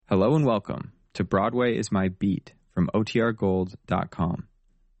Hello and welcome to Broadway is My Beat from OTRGold.com.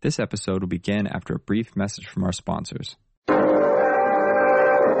 This episode will begin after a brief message from our sponsors. Broadway's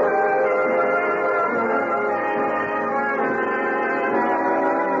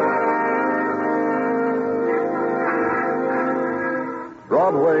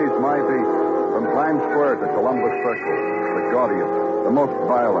My Beat, from Times Square to Columbus Circle, the gaudiest, the most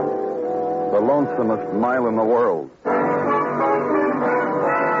violent, the lonesomest mile in the world.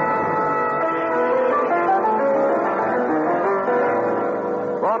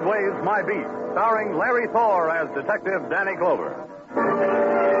 Broadway's My Beat, starring Larry Thor as Detective Danny Glover.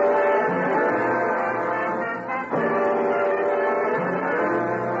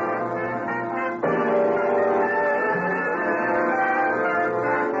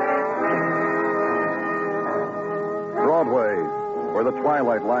 Broadway, where the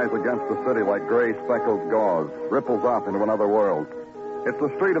twilight lies against the city like gray speckled gauze, ripples off into another world. It's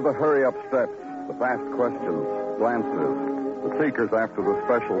the street of the hurry-up steps, the fast questions, glances, the seekers after the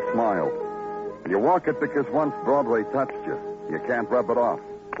special smile. You walk it because once Broadway touched you, you can't rub it off,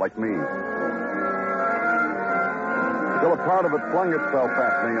 like me. Until a part of it flung itself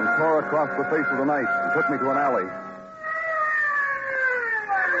at me and tore across the face of the night and took me to an alley.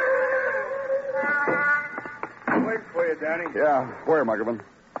 Wait for you, Danny. Yeah, where, Muggerman?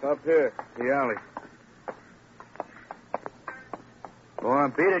 Up here, the alley. Go on,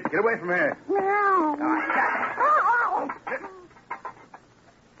 beat it. Get away from here. No.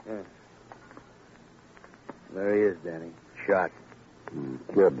 Yeah. There he is, Danny. Shot.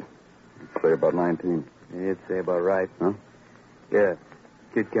 Kid. I'd say about 19. You'd say about right. Huh? Yeah.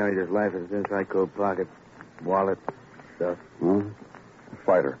 Kid carried his life in his inside coat pocket. Wallet. Stuff. A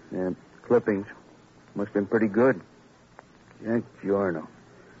fighter. Yeah. Clippings. Must have been pretty good. Jack Jorno.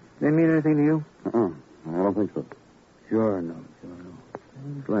 They mean anything to you? I don't think so. Jorno.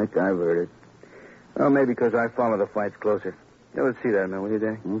 It's like I've heard it. Well, maybe because I follow the fights closer. Yeah, let's see that, man, will you,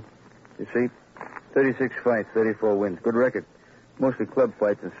 Danny? You see? 36 fights, 34 wins. Good record. Mostly club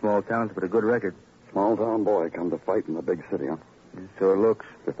fights in small towns, but a good record. Small town boy come to fight in the big city, huh? Yeah, so it looks.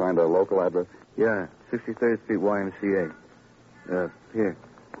 To find a local address? Yeah, 63rd Street YMCA. Here.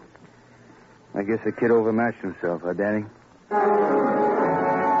 I guess the kid overmatched himself, huh, Danny?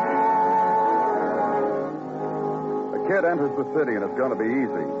 The kid enters the city, and it's going to be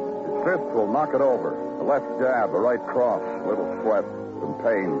easy. His fist will knock it over. The left jab, the right cross, a little sweat, some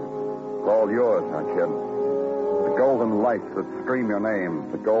pain. It's all yours, huh, kid? The golden lights that scream your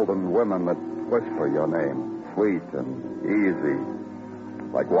name, the golden women that whisper your name, sweet and easy,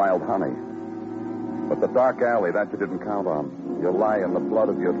 like wild honey. But the dark alley, that you didn't count on. You lie in the blood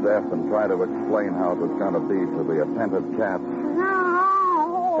of your death and try to explain how it was going to be to the attentive cats.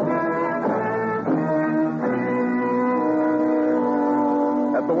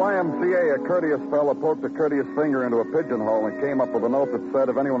 At the YMCA, a courteous fellow poked a courteous finger into a pigeonhole and came up with a note that said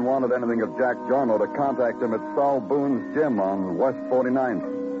if anyone wanted anything of Jack Jorno to contact him at Saul Boone's gym on West 49th.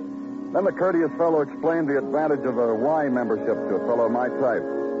 Then the courteous fellow explained the advantage of a Y membership to a fellow of my type.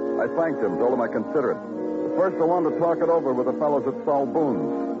 I thanked him, told him I'd consider it. But first I wanted to talk it over with the fellows at Saul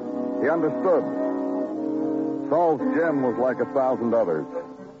Boone's. He understood. Saul's gym was like 1,000 others.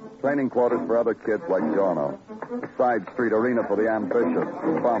 Training quarters for other kids like Jorno. A side street arena for the ambitious,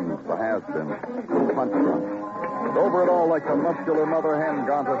 the bums, the has-beens, the punch drunks. And over it all, like a muscular mother hen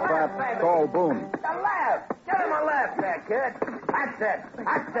gone to fat Saul Boone. The left. Give him a left there, kid. That's it.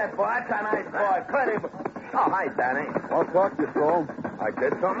 That's it, boy. That's a nice boy. Plenty. Oh, hi, Danny. I'll talk to you, Saul. I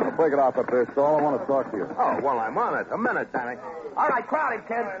did something? I'll break it off up there, Saul. I want to talk to you. Oh, well, I'm on it. A minute, Danny. All right, crowd him,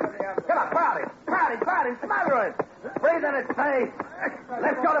 kid. Come on, crowd him. Crowd him. Smother him. Breathe in his face.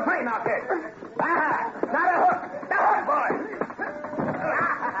 Let's go to free now, kid. Ah, now the hook, boy.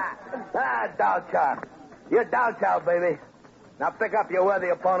 Dow chow. You're dow chow, baby. Now pick up your worthy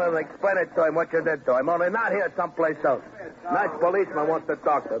opponent and explain it to him what you did to him. Only not here, someplace else. Nice policeman wants to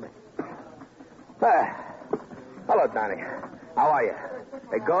talk to me. Hello, Danny. How are you?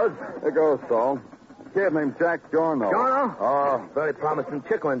 It goes? There goes, Saul. A kid named Jack Jorno. Jorno? Oh. Very promising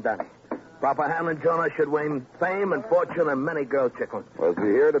chickling, Danny. Proper handling, Jorno should win fame and fortune and many girl chickling. Was he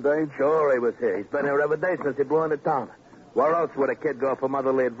here today? Sure he was here. He's been here every day since he blew into town. Where else would a kid go for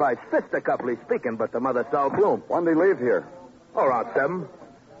motherly advice? Fisticuffly speaking, but the mother Saul Bloom. When did he leave here? Oh, around 7.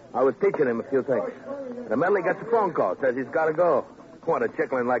 I was teaching him a few things. The medley gets a phone call. Says he's got to go. What, a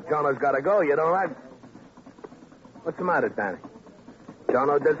chickling like Jorno's got to go? You don't like... What's the matter, Danny?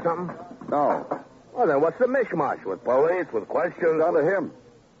 Jorno did something? No. Well, then what's the mishmash? With police, with questions? Down to him.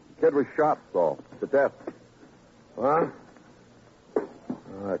 Kid was shot, Saul. To death. What? Oh,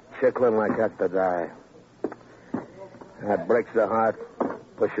 a chickling like that to die. That breaks the heart.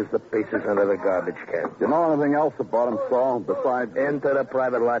 pushes the pieces into the garbage can. You know anything else about him, Saul, besides... Into the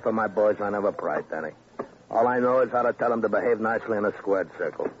private life of my boys, I never pried, Danny. All I know is how to tell them to behave nicely in a squared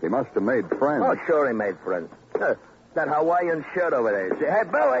circle. He must have made friends. Oh, sure he made friends. That Hawaiian shirt over there. Hey,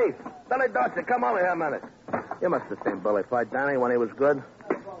 Billy! Billy Dodson, come over here a minute. You must have seen Billy fight, Danny, when he was good.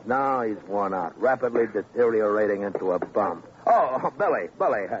 No, he's worn out, rapidly deteriorating into a bum. Oh, Billy.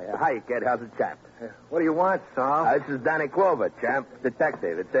 Hey, hi, kid. How's it, chap? What do you want, Saul? This is Danny Clover, champ.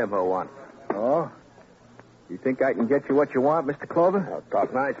 Detective. It's him who wants. Oh? You think I can get you what you want, Mr. Clover? Oh,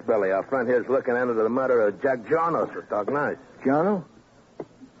 talk nice, Billy. Our friend here's looking into the murder of Jack Jorno, so talk nice. Jorno?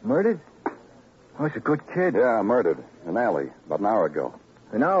 Murdered? Oh, he's a good kid. Yeah, murdered. In an alley, about an hour ago.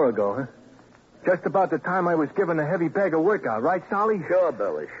 An hour ago, huh? Just about the time I was given a heavy bag of workout, right, Solly? Sure,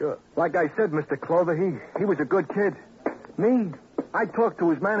 Billy, sure. Like I said, Mr. Clover, he was a good kid. Me, I talked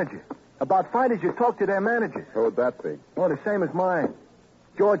to his manager. About fighters, you talk to their managers. Who would that be? Oh, the same as mine.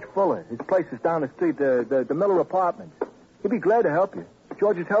 George Fuller. His place is down the street, the Miller Apartments. He'd be glad to help you.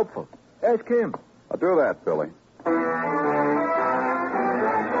 George is helpful. Ask him. I'll do that, Billy.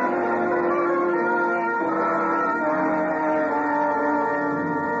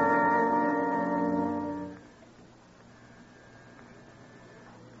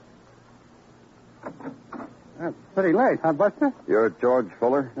 Pretty late, huh, Buster? You're George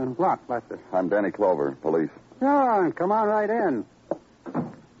Fuller? What, Buster? I'm Danny Clover, police. Oh, come on right in.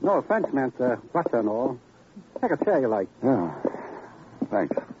 No offense meant, Buster and all. Take a chair you like. Yeah.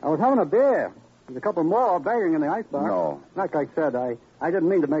 Thanks. I was having a beer. There's a couple more begging in the icebox. No. Like I said, I didn't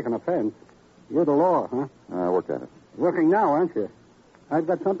mean to make an offense. You're the law, huh? Work at it. Working now, aren't you? I've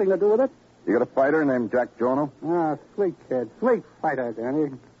got something to do with it? You got a fighter named Jack Jorno? Ah, sweet kid. Sweet fighter, Danny.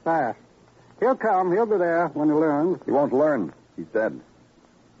 Fast. He'll come. He'll be there when he learns. He won't learn. He's dead.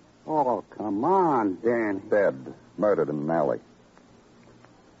 Oh, come on, Danny. Dead. Murdered in an alley.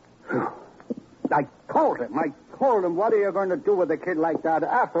 I told him. What are you going to do with a kid like that?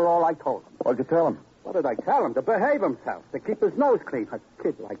 After all, I told him. What'd you tell him? What did I tell him? To behave himself. To keep his nose clean. A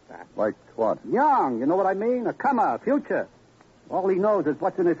kid like that. Like what? Young. You know what I mean? A comer. Future. All he knows is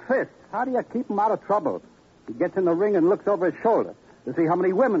what's in his fist. How do you keep him out of trouble? He gets in the ring and looks over his shoulder to see how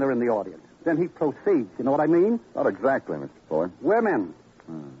many women are in the audience. Then he proceeds. You know what I mean? Not exactly, Mr. Fuller. Women.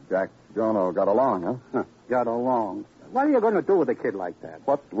 Jack Jorno got along, huh? Got along. What are you going to do with a kid like that?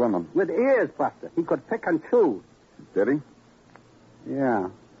 What women? With ears, Buster. He could pick and choose. Did he? Yeah,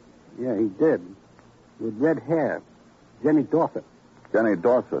 he did. With red hair. Jenny Dorset. Jenny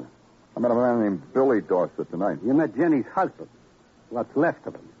Dorset. I met a man named Billy Dorset tonight. You met Jenny's husband. What's left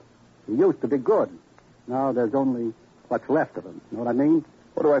of him. He used to be good. Now there's only what's left of him. Know what I mean?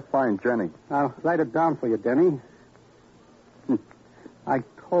 Where do I find Jenny? I'll write it down for you, Denny. I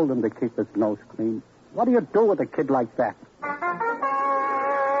told him to keep his nose clean. What do you do with a kid like that?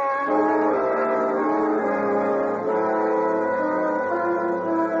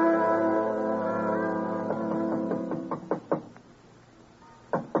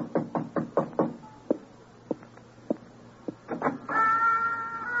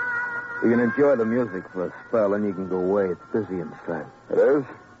 You can enjoy the music for a spell, and you can go away. It's busy inside. It is?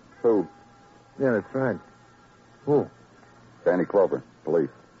 Who? Yeah, that's right. Who? Danny Clover, police.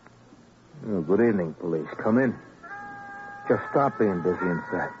 Oh, good evening, police. Come in. Just stop being busy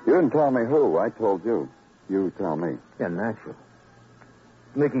inside. You didn't tell me who. I told you. You tell me. Yeah, natural.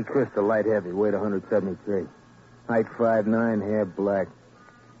 Mickey Crystal, light heavy, weight 173. Height 5'9", hair black.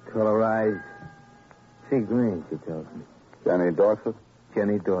 Color eyes. Sea green, she tells me. Jenny Dorset?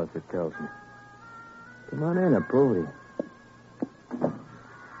 Jenny Dorset tells me. Come on in, approve it.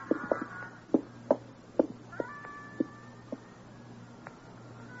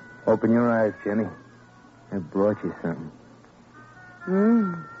 Open your eyes, Jenny. I brought you something.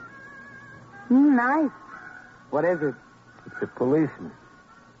 Nice. What is it? It's a policeman.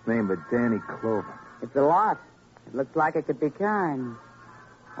 Named Danny Clover. It's a lot. It looks like it could be kind.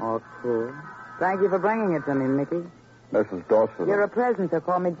 Or cruel. Thank you for bringing it to me, Mickey. Mrs. Dorset. You're a present, so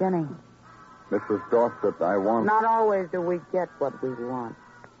call me Jenny. Mrs. Dorset, I want... Not always do we get what we want.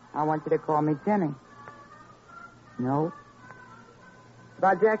 I want you to call me Jenny. No?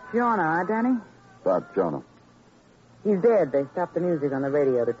 About Jack Jorno, huh, Danny? About Jorno. He's dead. They stopped the music on the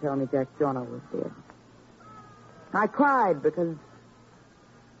radio to tell me Jack Jorno was dead. I cried because...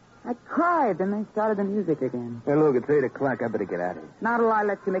 Then they started the music again. Hey, look, it's 8 o'clock. I better get out of here. Not till I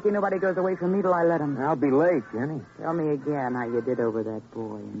let you, Mickey. Nobody goes away from me till I let him. I'll be late, Jenny. Tell me again how you did over that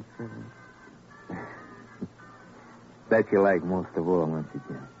boy in Philly. That you like most of all, won't you,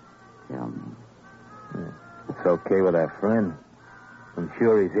 Jenny? Tell me. Yeah. It's okay with our friend. I'm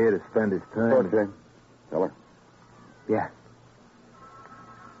sure he's here to spend his time. Okay. Tell her. Yeah.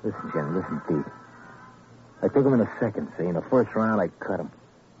 Listen, Jenny, listen, Pete. I took him in the second, see? In the first round, I cut him.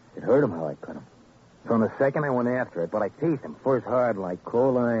 It hurt him how I cut him. So in the second, I went after it, but I teased him. First hard, like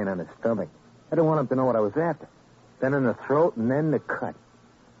cold iron on his stomach. I didn't want him to know what I was after. Then in the throat, and then the cut.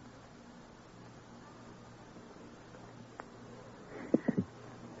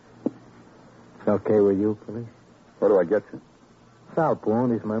 It's okay with you, police? Where do I get you? South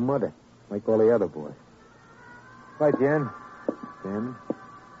Point is my mother, like all the other boys. Right, Jen? Jen?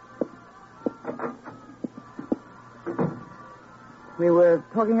 We were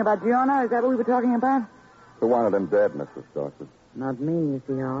talking about Jorno? Is that what we were talking about? Who wanted him dead, Mrs. Dawson? Not me, you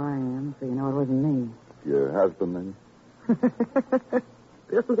see how I am, so you know it wasn't me. Your husband, then?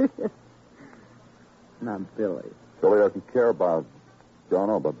 Billy? Not Billy. Billy doesn't care about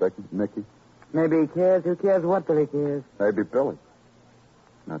Jorno, about Becky, Mickey? Maybe he cares. Who cares what Billy cares? Maybe Billy.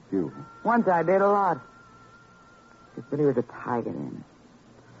 Not you. Huh? Once I did a lot. Because Billy was a tiger then.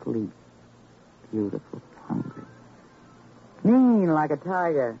 Sleek. Beautiful. Hungry. Mean like a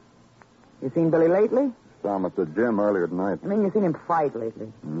tiger. You seen Billy lately? Saw him at the gym earlier tonight. I mean, you seen him fight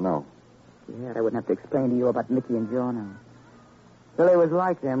lately. No. If you had, I wouldn't have to explain to you about Mickey and Jorno. Billy was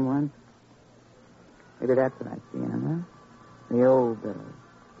like them once. Maybe that's what I see in him, huh? The old Billy.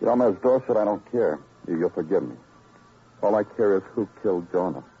 You know, Miss Dorset, I don't care. You'll forgive me. All I care is who killed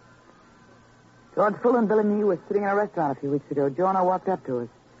Jorno. George Fuller and Billy and me were sitting in a restaurant a few weeks ago. Jorno walked up to us.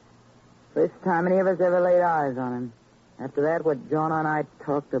 First time any of us ever laid eyes on him. After that, what Jorno and I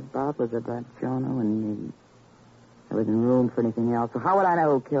talked about was about Jorno and me. There wasn't room for anything else. So how would I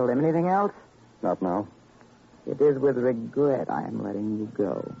know who killed him? Anything else? Not now. It is with regret I am letting you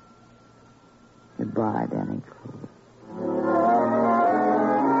go. Goodbye, Danny Clover.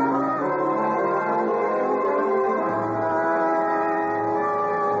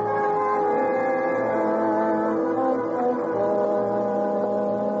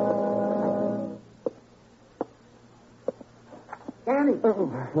 Danny.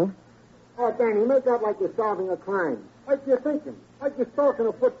 Oh, Danny, make out like you're solving a crime. Like you're thinking. Like you're stalking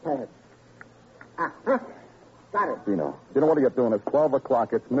a footpath. Uh-huh. Got it. Dino, what are you doing? It's 12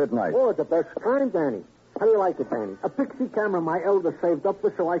 o'clock. It's midnight. Oh, the best crime, Danny. How do you like it, Danny? A pixie camera my elder saved up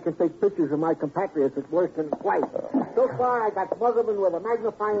for so I can take pictures of my compatriots at work and flight. So far, I got Muggerman with a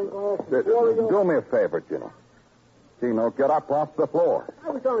magnifying glass. Do me a favor, Gino. Gino, get up off the floor. I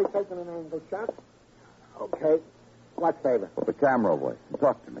was only taking an angle shot. Okay. What favor? Put the camera away and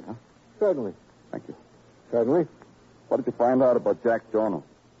talk to me, huh? Certainly. Thank you. Certainly. What did you find out about Jack Jorno?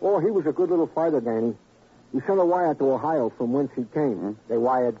 Oh, he was a good little fighter, Danny. We sent a wire to Ohio from whence he came. Hmm? They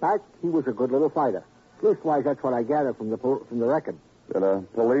wired back. He was a good little fighter. Leastwise, that's what I gathered from the record. Did a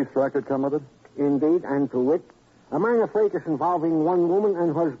police record come with it? Indeed, and to wit, a minor fracas involving one woman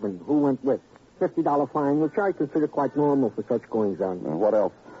and husband who went with. $50 fine, which I consider quite normal for such goings on. What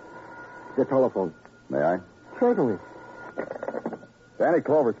else? The telephone. May I? Certainly. Danny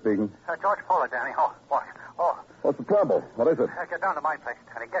Clover speaking. George Fuller, Danny. Oh. What's the trouble? What is it? Get down to my place,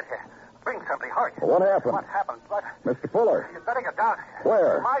 Danny. Get here. Bring somebody. Hurry. Well, what happened? What happened? What? Mr. Fuller. You better get down here.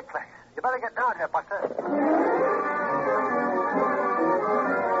 Where? My place. You better get down here, Buster.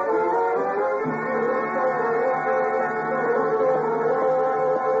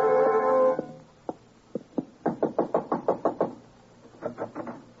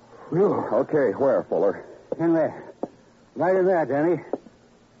 Whew. Okay, where, Fuller? In there. Right in there, Danny.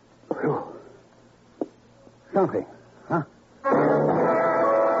 Whew. Something, huh?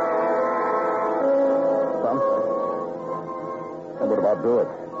 Something? What would about do it?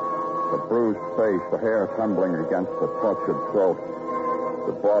 The bruised face, the hair tumbling against the tortured throat,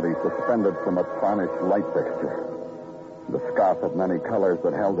 the body suspended from a tarnished light fixture, the scarf of many colors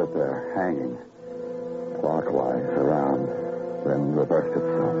that held it there, hanging, clockwise, around, then reversed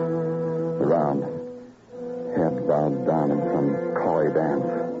itself, around, head bowed down in some coy dance.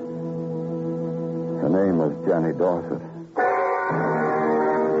 Her name was Jenny Dorset.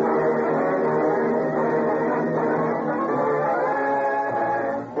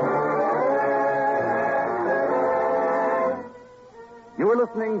 You were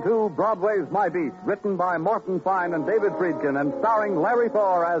listening to Broadway's My Beat, written by Morton Fine and David Friedkin, and starring Larry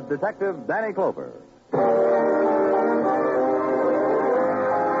Thor as Detective Danny Clover.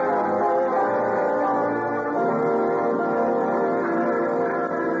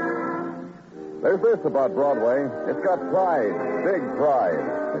 There's this about Broadway. It's got pride, big pride.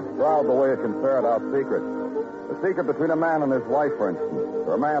 It's proud the way it can ferret out secrets. A secret between a man and his wife, for instance,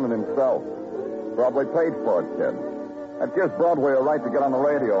 or a man and himself. Broadway paid for it, kid. That gives Broadway a right to get on the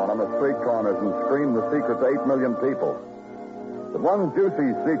radio and on the street corners and scream the secret to 8 million people. But one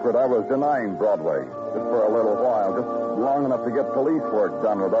juicy secret I was denying Broadway, just for a little while, just long enough to get police work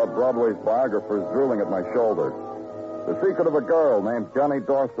done without Broadway's biographers drooling at my shoulder. The secret of a girl named Johnny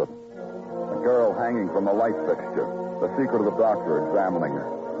Dorset. A girl hanging from a light fixture. The secret of the doctor examining her.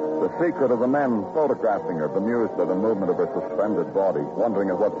 The secret of the men photographing her, bemused by the movement of her suspended body, wondering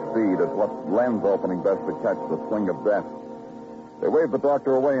at what speed, at what lens opening best to catch the swing of death. They wave the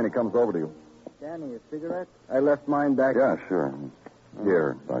doctor away and he comes over to you. Danny, a cigarette? I left mine back. Yeah, sure.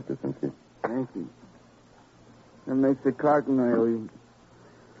 Here, Dr. Sinsky. Thank you. That makes the carton I owe you.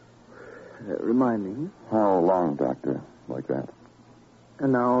 Remind me. How long, Doctor? Like that?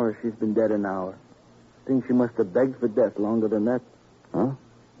 An hour. She's been dead an hour. Think she must have begged for death longer than that. Huh?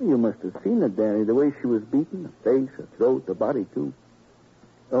 You must have seen it, Danny. The way she was beaten. Her face, her throat, the body, too.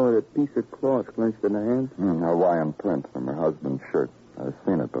 Oh, the piece of cloth clenched in her hand. Hawaiian print from her husband's shirt. I've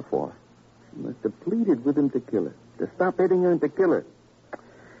seen it before. She must have pleaded with him to kill her. To stop hitting her and to kill her.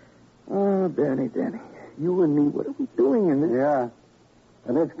 Oh, Danny. You and me, what are we doing in this? Yeah.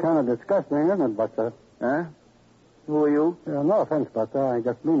 And it's kind of disgusting, isn't it, Buster? Huh? Who are you? No offense, Buster. I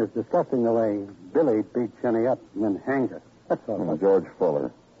just mean it's disgusting the way Billy beat Jenny up and then hanged her. That's all. George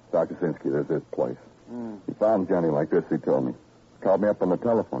Fuller. Dr. Sinsky, there's his place. He found Jenny like this, he told me. Called me up on the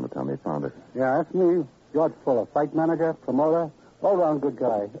telephone to tell me he found her. Yeah, that's me. George Fuller, fight manager, promoter, all-round good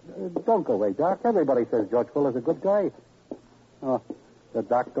guy. Don't go away, Doc. Everybody says George Fuller's a good guy. Oh, the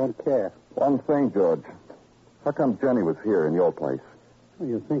Doc don't care. One thing, George. How come Jenny was here in your place?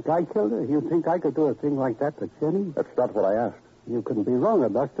 You think I killed her? You think I could do a thing like that to Jenny? That's not what I asked. You couldn't be wronger,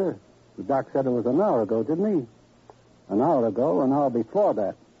 Buster. The Doc said it was an hour ago, didn't he? An hour ago, an hour before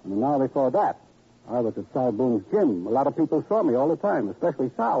that, and an hour before that. I was at Sal Boone's gym. A lot of people saw me all the time, especially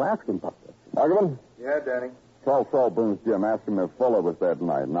Sal. Ask him, Buster. Ackerman? Yeah, Danny. Call Sal Boone's gym. Ask him if Fuller was there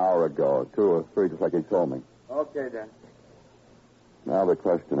tonight, an hour ago, 2 or 3, just like he told me. Okay, Danny. Now the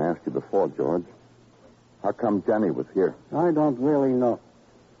question I asked you before, George. How come Jenny was here? I don't really know.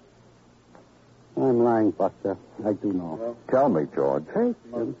 I'm lying, Buster. I do know. Well, tell me, George.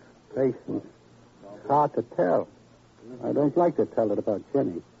 Patience. It's hard to tell. I don't like to tell it about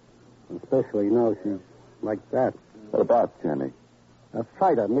Jenny. Especially now she's like that. What about Jenny? A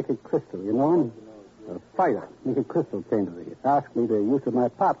fighter, Mickey Crystal, you know him? A fighter. Mickey Crystal came to me. Asked me the use of my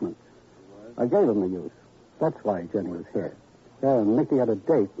apartment. I gave him the use. That's why Jenny was here. Her and Mickey had a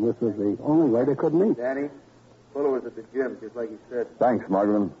date, and this was the only way they could meet. Danny, Fuller was at the gym, just like he said. Thanks,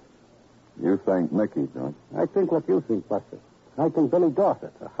 Margaret. You think Mickey, George? I think what you think, Buster. I think Billy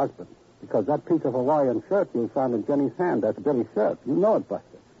Dorset, her husband. Because that piece of Hawaiian shirt you found in Jenny's hand, that's Billy's shirt. You know it, Buster.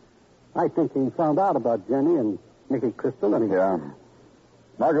 I think he found out about Jenny and Mickey Crystal, and he... Yeah.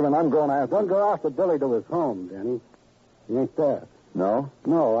 Margaret, I'm going after... Don't go after Billy to his home, Danny. He ain't there. No?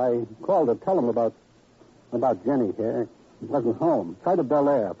 No, I called to tell him about Jenny here. He wasn't home. Try to Bel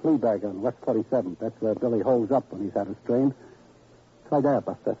Air, Fleabag on West 47th. That's where Billy holds up when he's had a strain. Try there,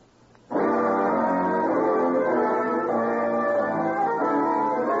 Buster.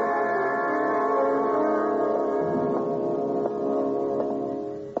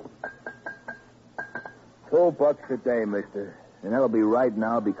 $2 a day, mister. And that'll be right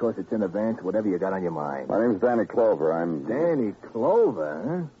now because it's in advance, whatever you got on your mind. My name's Danny Clover. I'm... Danny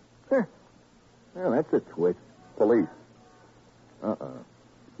Clover, huh? Well, that's a twist. Police. Uh-uh.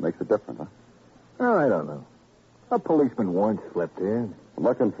 Makes it different, huh? Oh, I don't know. A policeman once slept here. I'm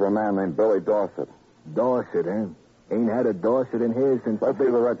looking for a man named Billy Dorset. Dorset, eh? Ain't had a Dorset in here since... Let's see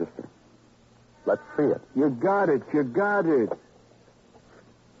the register. Let's see it. You got it.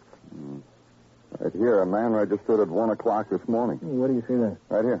 Right here, a man registered at 1 o'clock this morning. Hey, what do you see there?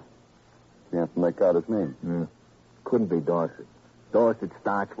 Right here. Can't make out his name. Couldn't be Dorset. Dorset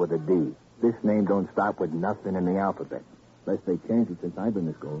starts with a D. This name don't start with nothing in the alphabet. Unless they changed it since I've been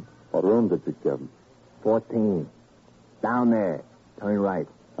to school. What room did you give him? 14. Down there. Turn right.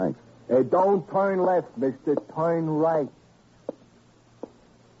 Thanks. Hey, don't turn left, mister. Turn right.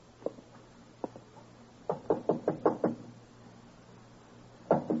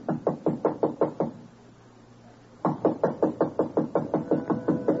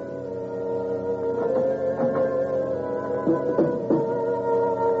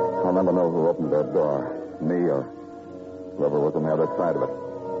 I'll never know who opened that door. Me or whoever was on the other side of it.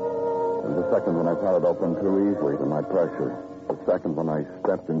 It was the second when I thought it opened too easily to my pressure. The second when I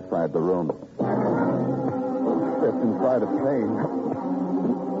stepped inside the room. Stepped inside of pain.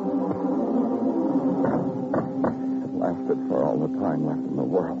 It lasted for all the time left in the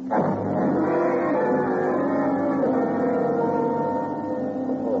world.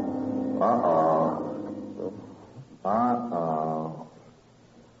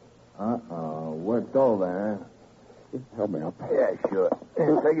 Worked over, huh? Help me up. Yeah, sure.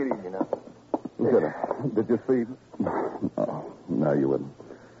 Take it easy now. Did you see? Oh, no, you wouldn't.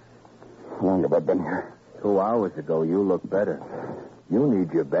 How long have I been here? 2 hours ago, you look better. You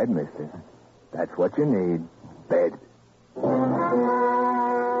need your bed, mister. That's what you need. Bed. The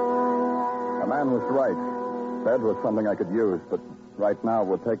man was right. Bed was something I could use, but right now it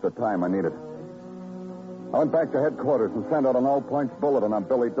would take the time I needed. I went back to headquarters and sent out an all-points bulletin on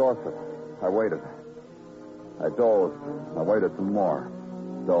Billy Dorset. I waited. I dozed. I waited some more.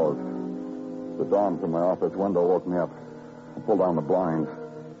 Dozed. The dawn from my office window woke me up. I pulled down the blinds.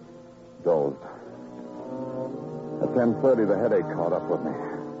 Dozed. At 10:30, the headache caught up with me.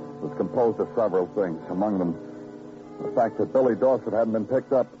 It was composed of several things. Among them, the fact that Billy Dorset hadn't been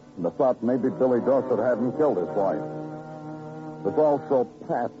picked up, and the thought maybe Billy Dorset hadn't killed his wife. It was all so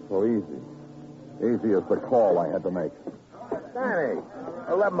pat, so easy. Easy as the call I had to make. Danny,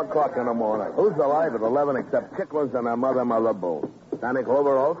 11 o'clock in the morning. Who's alive at 11 except Chicklins and her mother, Mother Bull? Danny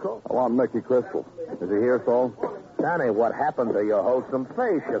Clover also? I want Mickey Crystal. Is he here, Saul? Danny, what happened to your wholesome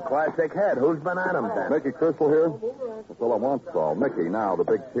face, your classic head? Who's been at him, Danny? Mickey Crystal here? That's all I want, Saul. Mickey now, the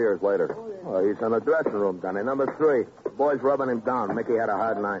big cheers later. Oh, he's in the dressing room, Danny. Number 3. The boy's rubbing him down. Mickey had a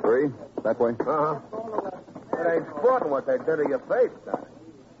hard night. 3? That way? Uh-huh. It ain't sporting what they did to your face, Danny.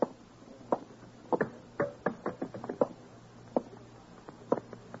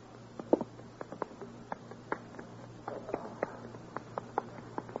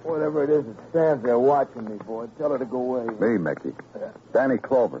 Whatever it is that stands there watching me, boy, tell her to go away. Me, Mickey. Danny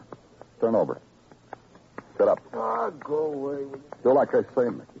Clover. Turn over. Sit up. Oh, go away. Do like I say,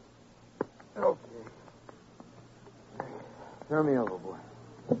 Mickey. Okay. Turn me over, boy.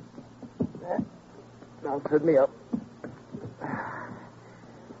 Now sit me up.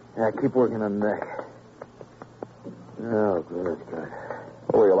 Yeah, keep working on the neck. Oh, good, good.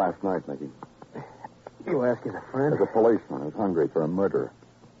 Where were you last night, Mickey? You ask as a friend? As a policeman who's hungry for a murderer.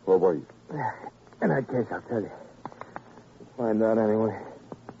 Where were you? In that case, I'll tell you. We'll find out anyway.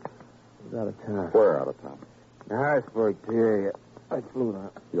 I was out of town. Where out of town? In Harrisburg, PA. I flew down.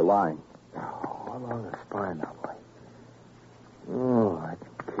 You're lying. Oh, along the spine now, boy. Oh, that's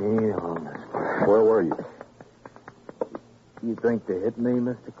keen along the spine. Where were you? You think they hit me,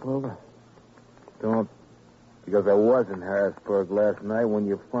 Mr. Clover? Don't. Because I was in Harrisburg last night. When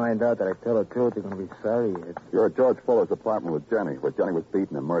you find out that I tell the truth, you're going to be sorry. You're at George Fuller's apartment with Jenny, where Jenny was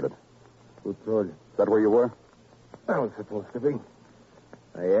beaten and murdered. Who told you? Is that where you were? I was supposed to be.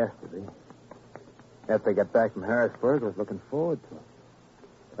 I asked to be. After I got back from Harrisburg, I was looking forward to it.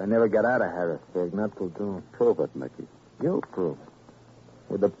 But I never got out of Harrisburg, not till dawn. Prove it, Mickey. You'll prove it.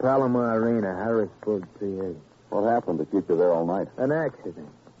 With the Palomar Arena, Harrisburg, PA. What happened to keep you there all night? An accident.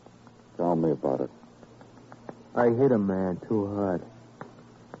 Tell me about it. I hit a man too hard.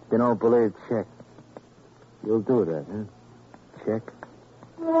 You don't believe, check. You'll do that, huh? Check.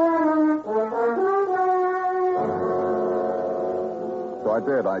 So I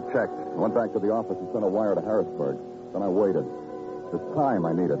did. I checked. I went back to the office and sent a wire to Harrisburg. Then I waited. The time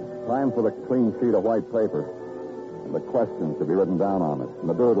I needed. Time for the clean sheet of white paper. And the questions to be written down on it. And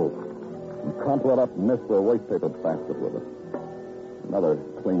the doodles. And crumple it up and mist the wastepaper basket with it. Another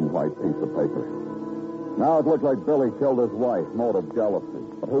clean white piece of paper. Now it looked like Billy killed his wife. Motive, jealousy.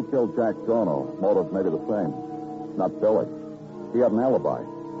 But who killed Jack Jorno? Motive maybe the same. Not Billy. He had an alibi.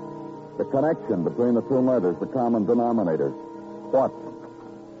 The connection between the two murders, the common denominator. What?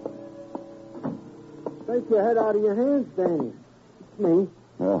 Take your head out of your hands, Danny. It's me.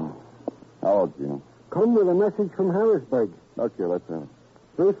 Oh. How old, Gino? Come with a message from Harrisburg. Okay, let's have it.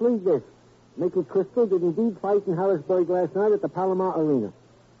 Briefly, this. Mickey Crystal did indeed fight in Harrisburg last night at the Palomar Arena.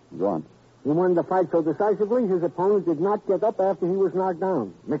 Go on. He won the fight so decisively, his opponent did not get up after he was knocked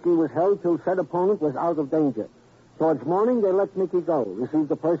down. Mickey was held till said opponent was out of danger. Towards morning, they let Mickey go, received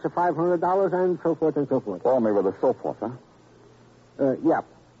a purse of $500, and so forth and so forth. Call me with a so forth, huh? Yeah.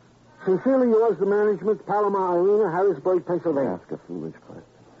 Sincerely yours, the management, Palomar Arena, Harrisburg, Pennsylvania. Ask a foolish question.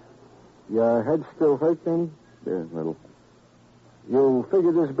 Your head still hurt, then? Yeah, a little. You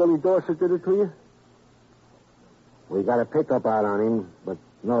figure this Billy Dorset did it to you? We got a pickup out on him, but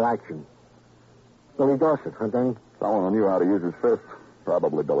no action. Billy Dorset, huh, Danny? Someone knew how to use his fist.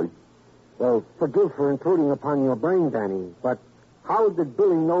 Probably Billy. Well, forgive for intruding upon your brain, Danny, but how did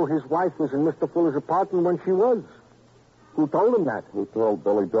Billy know his wife was in Mr. Fuller's apartment when she was? Who told him that? Who told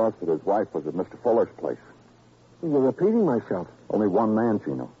Billy Dorset his wife was at Mr. Fuller's place? You're repeating myself. Only one man,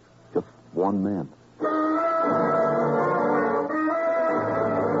 Gino. Just one man.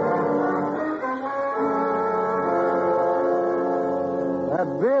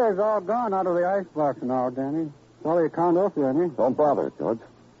 That beer's all gone out of the icebox now, Danny. Sorry you can't offer any. Don't bother, George.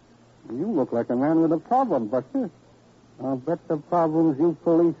 You look like a man with a problem, Buster. I'll bet the problems you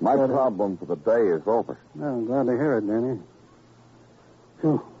police... My problem for the day is over. Well, I'm glad to hear it, Danny.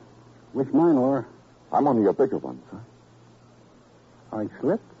 So, which mine were? I'm one of your bigger ones, huh? I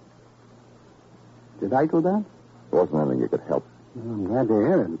slipped? Did I do that? There wasn't anything you could help. I'm glad to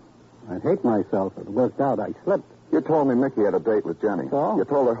hear it. I'd hate myself if it worked out. I slipped. You told me Mickey had a date with Jenny. So? You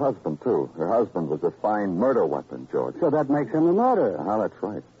told her husband, too. Her husband was a fine murder weapon, George. So that makes him a murderer. That's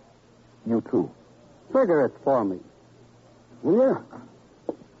right. You, too. Figure it for me. Will you?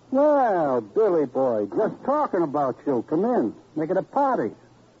 Well, Billy boy, just talking about you. Come in. Make it a party.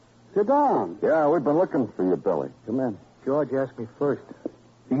 Sit down. Yeah, we've been looking for you, Billy. Come in. George asked me first.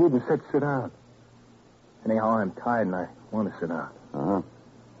 He even said sit down. Anyhow, I'm tired and I want to sit down. Uh-huh.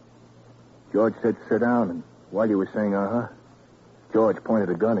 George said sit down, and while you were saying uh-huh, George pointed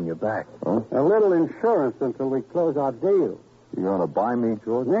a gun in your back. Huh? A little insurance until we close our deal. You going to buy me,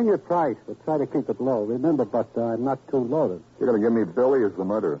 George? Name your price, but try to keep it low. Remember, but I'm not too loaded. You're going to give me Billy as the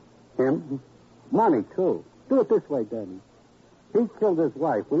murderer. Him? Money, too. Do it this way, Danny. He killed his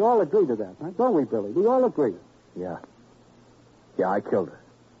wife. We all agree to that, right? Don't we, Billy? We all agree. Yeah. Yeah, I killed her.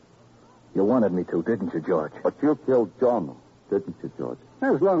 You wanted me to, didn't you, George? But you killed Jorno, didn't you, George?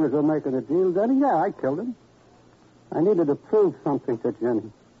 As long as we're making a deal, Danny, yeah, I killed him. I needed to prove something to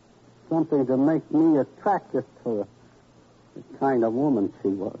Jenny. Something to make me attractive to her. The kind of woman she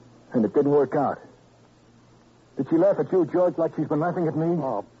was. And it didn't work out. Did she laugh at you, George, like she's been laughing at me?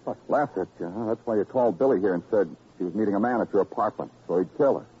 Oh, but... Laughed at you, huh? That's why you called Billy here and said she was meeting a man at your apartment, so he'd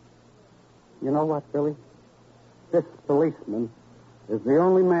kill her. You know what, Billy? This policeman is the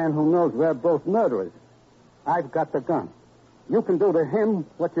only man who knows we're both murderers. I've got the gun. You can do to him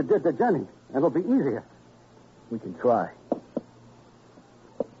what you did to Jenny. It'll be easier. We can try.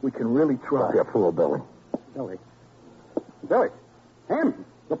 We can really try. You fool, Billy. Billy. Billy. Him.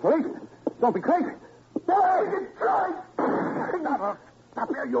 The policeman. Don't be crazy. Billy, try. Stop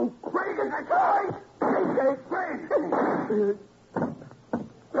here, you crazy. Try.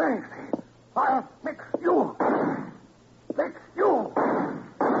 Crazy. I'll fix you. Fix you.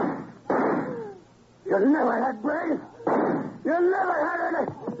 You never had brains. You never had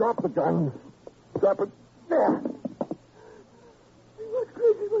any. Drop the gun. Drop it. There. He was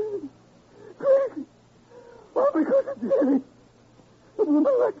crazy, wasn't he? Crazy. All because of Jenny. A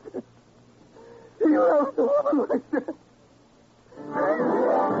woman like that. He loved a woman like that.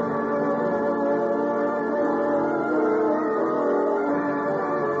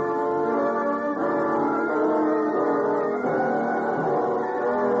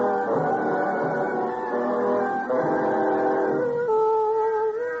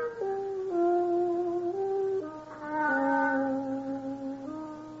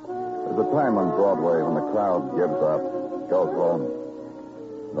 There's a time on Broadway when the crowd gives up, goes home.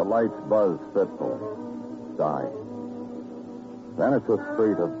 The lights buzz fitful, die. Then it's a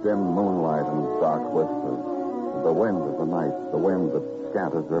street of dim moonlight and dark whispers. The wind of the night, the wind that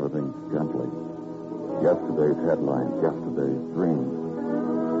scatters everything gently. Yesterday's headlines, yesterday's dreams,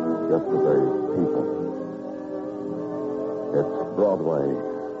 yesterday's people. It's Broadway,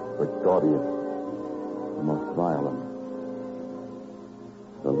 the gaudiest, the most violent,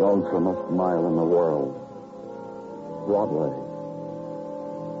 the lonesomest mile in the world. Broadway,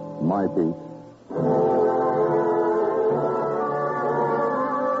 my beat.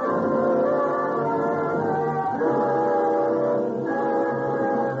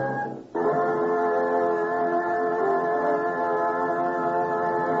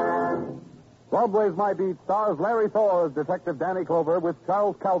 Broadway's My Beat stars Larry Thor as Detective Danny Clover with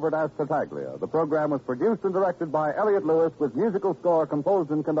Charles Calvert as Tartaglia. The program was produced and directed by Elliott Lewis with musical score composed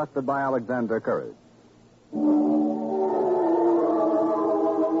and conducted by Alexander Courage.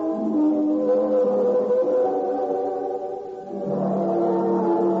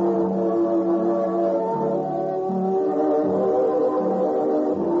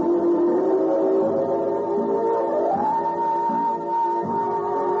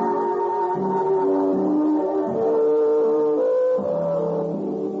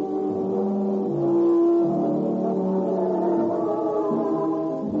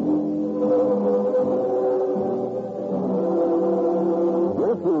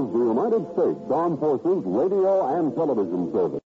 States Armed Forces Radio and Television Service.